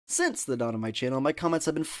Since the dawn of my channel, my comments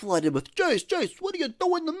have been flooded with, Jace, what are you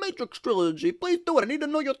doing the Matrix trilogy? Please do it, I need to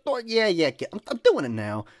know your thought. Yeah, I'm doing it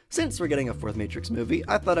now. Since we're getting a fourth Matrix movie,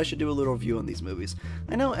 I thought I should do a little review on these movies.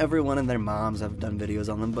 I know everyone and their moms have done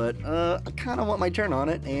videos on them, but I kinda want my turn on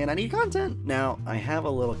it, and I need content. Now, I have a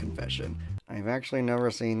little confession. I've actually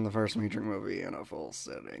never seen the first Matrix movie in a full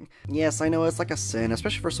sitting. Yes, I know it's like a sin,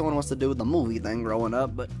 especially for someone who wants to do the movie thing growing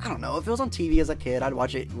up, but I don't know, if it was on TV as a kid, I'd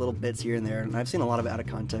watch it little bits here and there, and I've seen a lot of it out of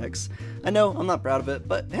context. I know, I'm not proud of it,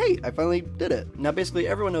 but hey, I finally did it. Now basically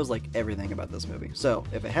everyone knows like everything about this movie, so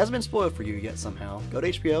if it has been spoiled for you yet somehow, go to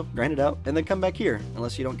HBO, grind it out, and then come back here,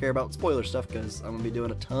 unless you don't care about spoiler stuff, because I'm going to be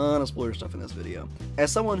doing a ton of spoiler stuff in this video.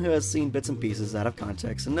 As someone who has seen bits and pieces out of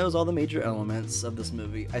context and knows all the major elements of this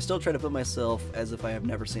movie, I still try to put myself as if I have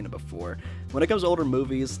never seen it before. When it comes to older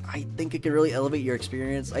movies, I think it can really elevate your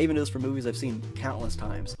experience. I even do this for movies I've seen countless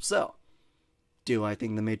times. So, do I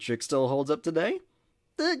think The Matrix still holds up today?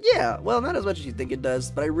 Yeah, well, not as much as you think it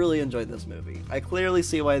does, but I really enjoyed this movie. I clearly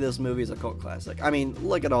see why this movie is a cult classic. I mean,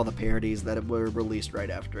 look at all the parodies that were released right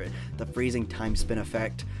after it. The freezing time spin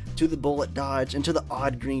effect, to the bullet dodge, and to the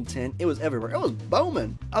odd green tint. It was everywhere. It was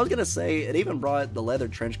booming. I was gonna say, it even brought the leather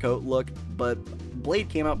trench coat look, but Blade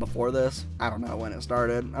came out before this. I don't know when it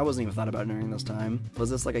started. I wasn't even thought about it during this time.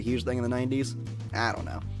 Was this like a huge thing in the 90s? I don't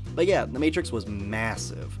know. But yeah, The Matrix was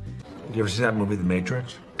massive. You ever see that movie, The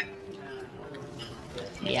Matrix?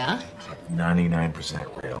 Yeah.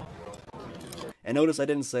 99% real. And notice I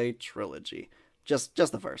didn't say trilogy. Just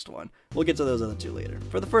the first one. We'll get to those other two later.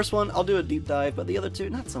 For the first one, I'll do a deep dive, but the other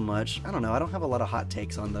two, not so much. I don't know, I don't have a lot of hot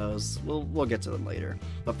takes on those. We'll get to them later.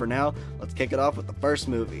 But for now, let's kick it off with the first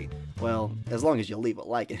movie. Well, as long as you leave a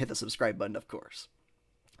like and hit the subscribe button, of course.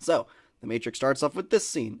 So, The Matrix starts off with this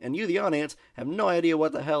scene, and you, the audience, have no idea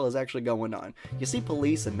what the hell is actually going on. You see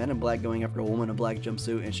police and men in black going after a woman in a black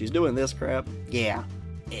jumpsuit, and she's doing this crap. Yeah,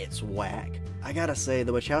 it's whack. I gotta say,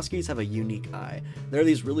 the Wachowskis have a unique eye. There are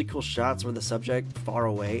these really cool shots where the subject far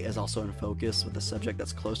away is also in focus with the subject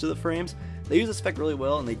that's close to the frames. They use this effect really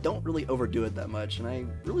well, and they don't really overdo it that much, and I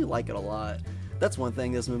really like it a lot. That's one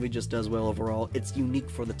thing this movie just does well overall. It's unique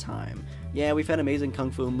for the time. Yeah, we've had amazing kung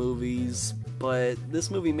fu movies, but this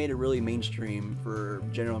movie made it really mainstream for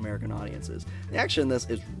general American audiences. The action in this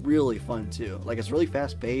is really fun too. Like, it's really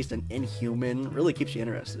fast-paced and inhuman, really keeps you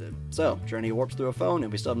interested. So, Journey warps through a phone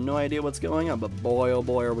and we still have no idea what's going on, but boy oh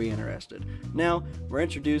boy are we interested. Now, we're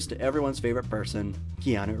introduced to everyone's favorite person,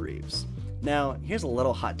 Keanu Reeves. Now, here's a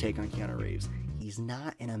little hot take on Keanu Reeves. He's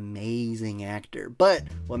not an amazing actor, but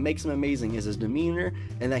what makes him amazing is his demeanor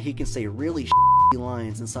and that he can say really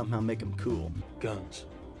lines and somehow make them cool. Guns.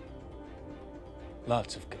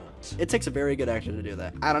 Lots of guns. It takes a very good actor to do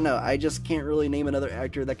that. I don't know, I just can't really name another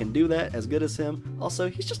actor that can do that as good as him. Also,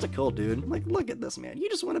 he's just a cool dude. Like, look at this man. You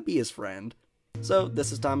just want to be his friend. So,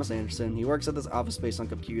 this is Thomas Anderson. He works at this office space on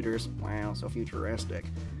computers. Wow, so futuristic.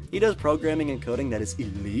 He does programming and coding that is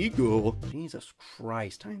illegal. Jesus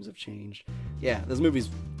Christ, times have changed. Yeah, this movie's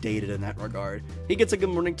dated in that regard. He gets a good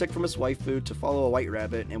morning tick from his waifu to follow a white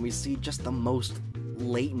rabbit, and we see just the most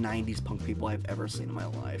late 90s punk people I've ever seen in my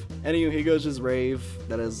life. Anyway, he goes to his rave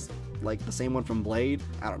that is like the same one from Blade.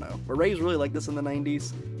 I don't know. Were raves really like this in the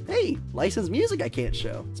 90s? Hey, licensed music I can't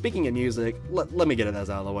show. Speaking of music, let me get it out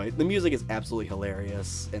of the way. The music is absolutely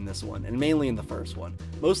hilarious in this one, and mainly in the first one.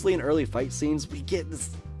 Mostly in early fight scenes, we get this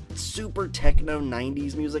super techno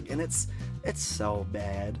 90s music, and it's so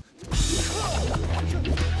bad.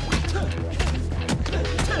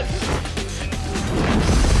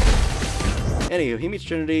 Anywho, he meets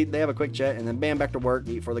Trinity, they have a quick chat, and then bam, back to work,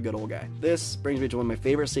 eat for the good old guy. This brings me to one of my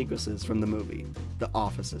favorite sequences from the movie, the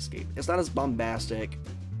office escape. It's not as bombastic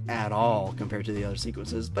at all compared to the other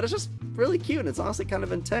sequences, but it's just really cute and it's honestly kind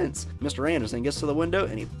of intense. Mr. Anderson gets to the window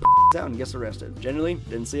and he out and gets arrested. Generally,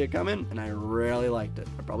 didn't see it coming, and I really liked it.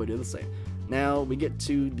 I'd probably do the same. Now, we get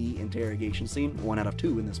to the interrogation scene, 1 out of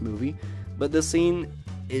 2 in this movie, but this scene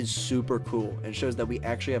is super cool and shows that we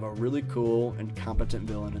actually have a really cool and competent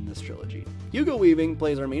villain in this trilogy. Hugo Weaving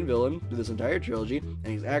plays our main villain through this entire trilogy, and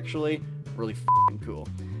he's actually really f***ing cool.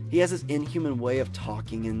 He has this inhuman way of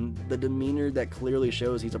talking and the demeanor that clearly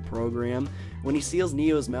shows he's a program. When he seals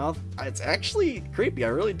Neo's mouth, it's actually creepy. I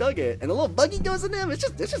really dug it. And the little buggy goes in him. It's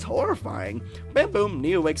just horrifying. Bam boom,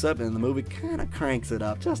 Neo wakes up and the movie kind of cranks it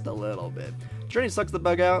up just a little bit. Trinity sucks the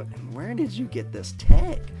bug out. And where did you get this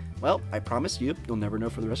tech? Well, I promise you'll never know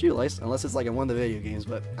for the rest of your life, unless it's like in one of the video games,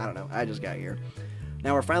 but I don't know. I just got here.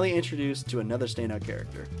 Now we're finally introduced to another standout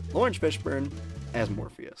character, Lawrence Fishburne as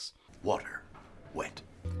Morpheus. Water. Wet.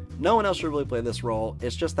 No one else should really play this role.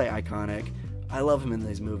 It's just that iconic. I love him in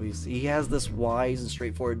these movies. He has this wise and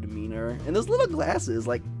straightforward demeanor, and those little glasses,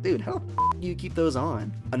 like, dude, how the do you keep those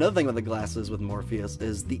on? Another thing about the glasses with Morpheus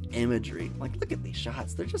is the imagery. Like, look at these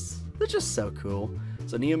shots. They're just so cool.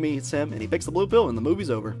 So Neo meets him, and he picks the blue pill, and the movie's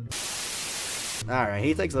over. Alright,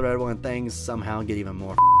 he takes the red one, and things somehow get even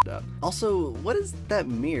more up. Also, what is that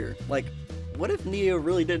mirror? Like, what if Neo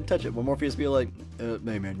really didn't touch it? Will Morpheus be like,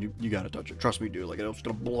 hey man, you gotta touch it. Trust me, dude. Like, it's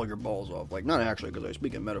gonna blow your balls off. Like, not actually, because I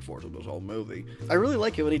speak in metaphors of this whole movie. I really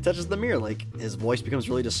like it when he touches the mirror. Like, his voice becomes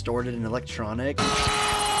really distorted and electronic.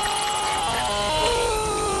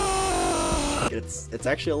 It's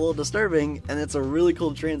actually a little disturbing, and it's a really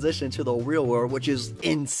cool transition to the real world, which is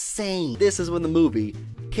insane. This is when the movie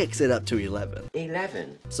kicks it up to 11.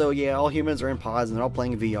 11? So yeah, all humans are in pods and they're all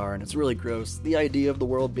playing VR, and it's really gross. The idea of the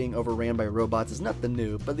world being overran by robots is nothing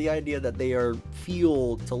new, but the idea that they are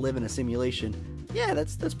fueled to live in a simulation, yeah,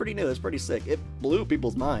 that's pretty new. That's pretty sick. It blew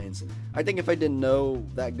people's minds. I think if I didn't know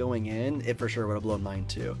that going in, it for sure would have blown mine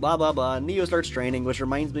too. Blah blah blah. Neo starts training, which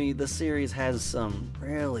reminds me the series has some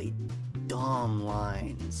really dumb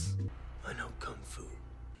lines. I know Kung Fu.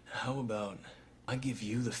 How about I give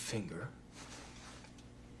you the finger,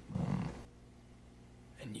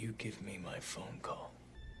 and you give me my phone call?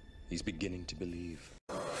 He's beginning to believe.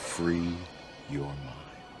 Free your mind.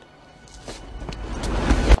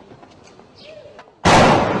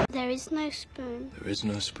 There is no spoon. There is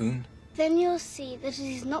no spoon? Then you'll see that it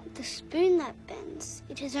is not the spoon that bends,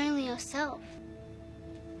 it is only yourself.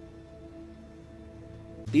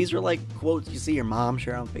 These are like quotes you see your mom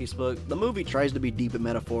share on Facebook. The movie tries to be deep and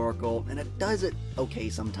metaphorical, and it does it okay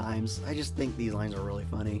sometimes. I just think these lines are really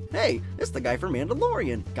funny. Hey, it's the guy from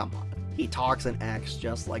Mandalorian. Come on. He talks and acts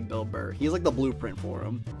just like Bill Burr. He's like the blueprint for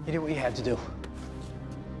him. You did what you had to do.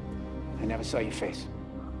 I never saw your face.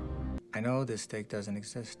 I know this steak doesn't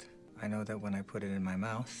exist. I know that when I put it in my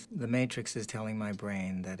mouth, the Matrix is telling my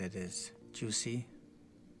brain that it is juicy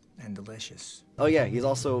and delicious. Oh yeah, he's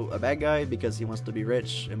also a bad guy because he wants to be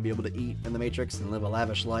rich and be able to eat in the Matrix and live a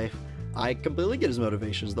lavish life. I completely get his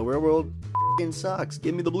motivations. The real world f***ing sucks.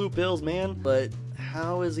 Give me the blue pills, man. But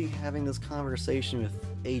how is he having this conversation with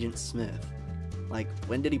Agent Smith? Like,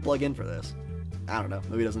 when did he plug in for this? I don't know.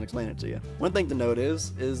 Maybe he doesn't explain it to you. One thing to note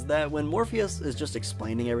is that when Morpheus is just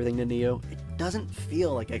explaining everything to Neo, it doesn't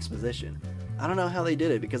feel like exposition. I don't know how they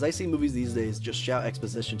did it, because I see movies these days just shout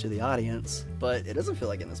exposition to the audience, but it doesn't feel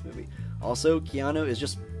like in this movie. Also, Keanu is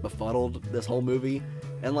just befuddled this whole movie,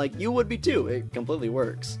 and like, you would be too. It completely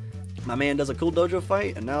works. My man does a cool dojo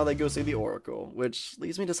fight, and now they go see the Oracle, which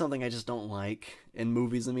leads me to something I just don't like in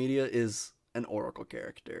movies and media, is an Oracle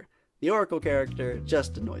character. The Oracle character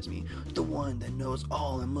just annoys me. The one that knows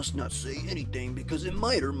all and must not say anything because it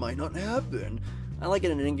might or might not happen. I like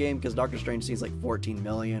it in an in-game because Doctor Strange sees like 14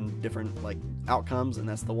 million different like outcomes, and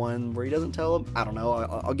that's the one where he doesn't tell them. I don't know,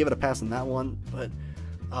 I'll give it a pass on that one, but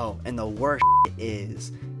oh, and the worst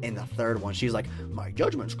is in the third one. She's like, my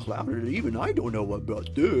judgment's clouded, even I don't know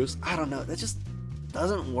about this. I don't know, that just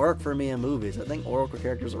doesn't work for me in movies. I think Oracle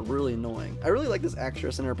characters are really annoying. I really like this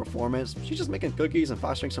actress and her performance. She's just making cookies and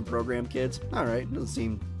fostering some program kids. Alright, doesn't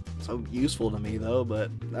seem so useful to me though,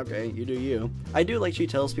 but okay, you do you. I do like she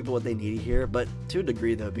tells people what they need to hear, but to a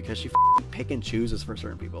degree though, because she pick and chooses for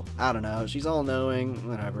certain people. I don't know, she's all knowing,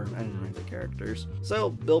 whatever. I didn't read the characters.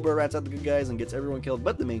 So Bill Burr rats out the good guys and gets everyone killed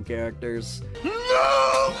but the main characters.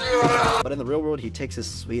 No! But in the real world, he takes his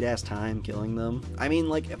sweet ass time killing them. I mean,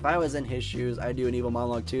 like, if I was in his shoes, I'd do an evil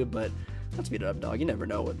monologue too, but let's beat it up, dog. You never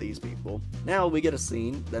know with these people. Now we get a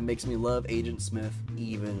scene that makes me love Agent Smith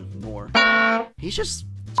even more. He's just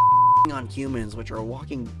on humans, which are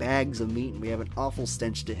walking bags of meat, and we have an awful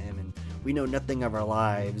stench to him, and we know nothing of our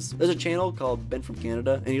lives. There's a channel called Ben from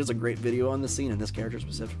Canada, and he does a great video on this scene and this character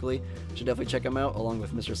specifically. You should definitely check him out, along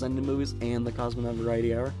with Mr. Sunday Movies and the Cosmonaut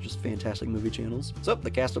Variety Hour. Just fantastic movie channels. So, the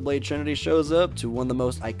cast of Blade Trinity shows up to one of the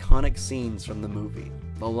most iconic scenes from the movie,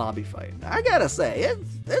 the lobby fight. I gotta say,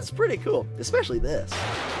 it's pretty cool, especially this.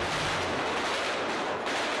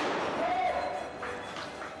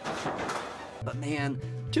 But man,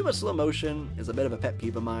 too much slow motion is a bit of a pet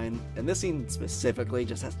peeve of mine, and this scene specifically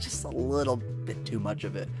just has just a little bit too much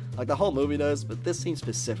of it. Like the whole movie does, but this scene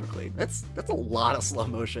specifically, that's a lot of slow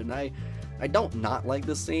motion. I don't not like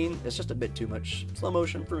this scene. It's just a bit too much slow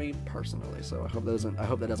motion for me personally. So I hope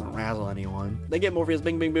that doesn't razzle anyone. They get Morpheus,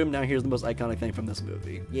 bing bing boom. Now here's the most iconic thing from this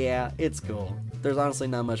movie. Yeah, it's cool. There's honestly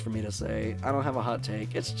not much for me to say. I don't have a hot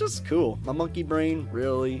take. It's just cool. My monkey brain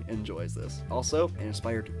really enjoys this. Also, it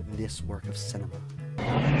inspired this work of cinema.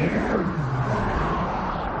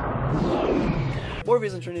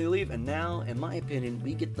 Morpheus and Trinity leave, and now, in my opinion,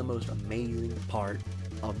 we get the most amazing part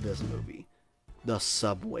of this movie. the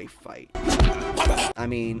subway fight. I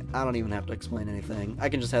mean, I don't even have to explain anything. I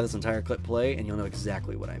can just have this entire clip play and you'll know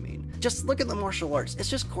exactly what I mean. Just look at the martial arts. It's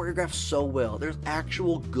just choreographed so well. There's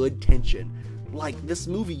actual good tension. Like, this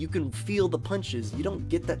movie, you can feel the punches. You don't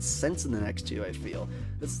get that sense in the next two, I feel.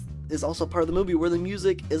 This is also part of the movie where the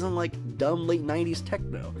music isn't like dumb late 90s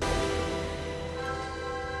techno.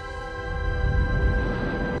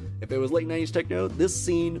 If it was late 90s techno, this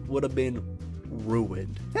scene would have been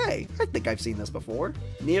ruined. Hey, I think I've seen this before.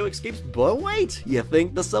 Neo escapes, but wait! You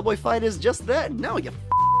think the subway fight is just that? No, you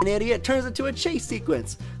f***ing idiot. It turns into a chase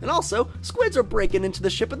sequence. And also, squids are breaking into the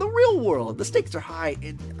ship in the real world. The stakes are high,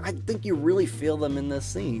 and I think you really feel them in this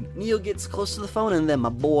scene. Neo gets close to the phone, and then my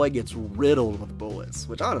boy gets riddled with bullets,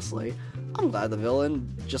 which honestly, I'm glad the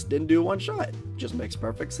villain just didn't do one shot. Just makes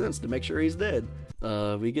perfect sense to make sure he's dead.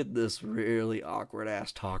 We get this really awkward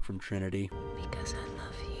ass talk from Trinity. Because I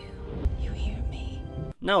love you. You hear me?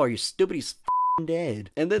 No, are you stupid? He's f***ing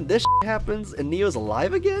dead. And then this shit happens and Neo's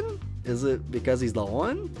alive again? Is it because he's the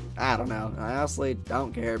one? I don't know. I honestly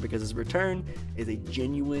don't care because his return is a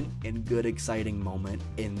genuine and good exciting moment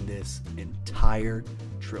in this entire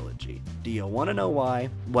trilogy. Do you want to know why?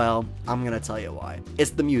 Well, I'm gonna tell you why.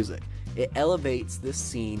 It's the music. It elevates this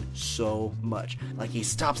scene so much. Like, he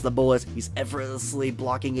stops the bullets, he's effortlessly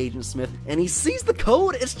blocking Agent Smith, and he sees the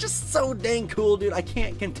code. It's just so dang cool, dude. I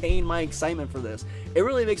can't contain my excitement for this. It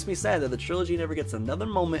really makes me sad that the trilogy never gets another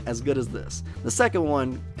moment as good as this. The second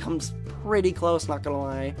one comes pretty close, not gonna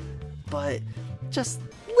lie, but just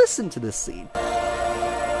listen to this scene.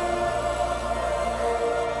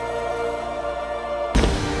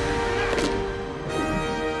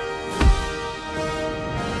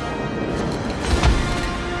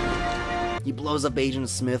 He blows up Agent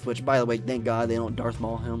Smith, which, by the way, thank God they don't Darth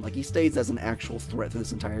Maul him. Like, he stays as an actual threat through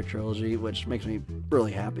this entire trilogy, which makes me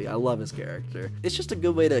really happy. I love his character. It's just a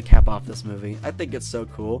good way to cap off this movie. I think it's so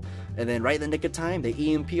cool. And then right in the nick of time, they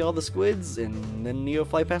EMP all the squids, and then Neo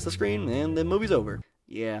fly past the screen, and the movie's over.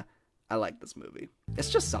 Yeah, I like this movie. It's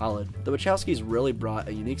just solid. The Wachowskis really brought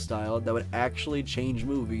a unique style that would actually change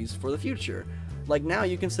movies for the future. Like, now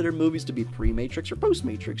you consider movies to be pre-Matrix or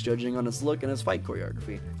post-Matrix, judging on its look and its fight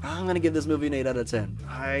choreography. I'm gonna give this movie an 8 out of 10.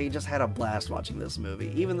 I just had a blast watching this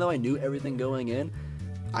movie. Even though I knew everything going in,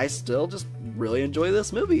 I still just really enjoy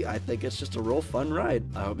this movie. I think it's just a real fun ride.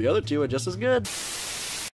 I hope the other two are just as good.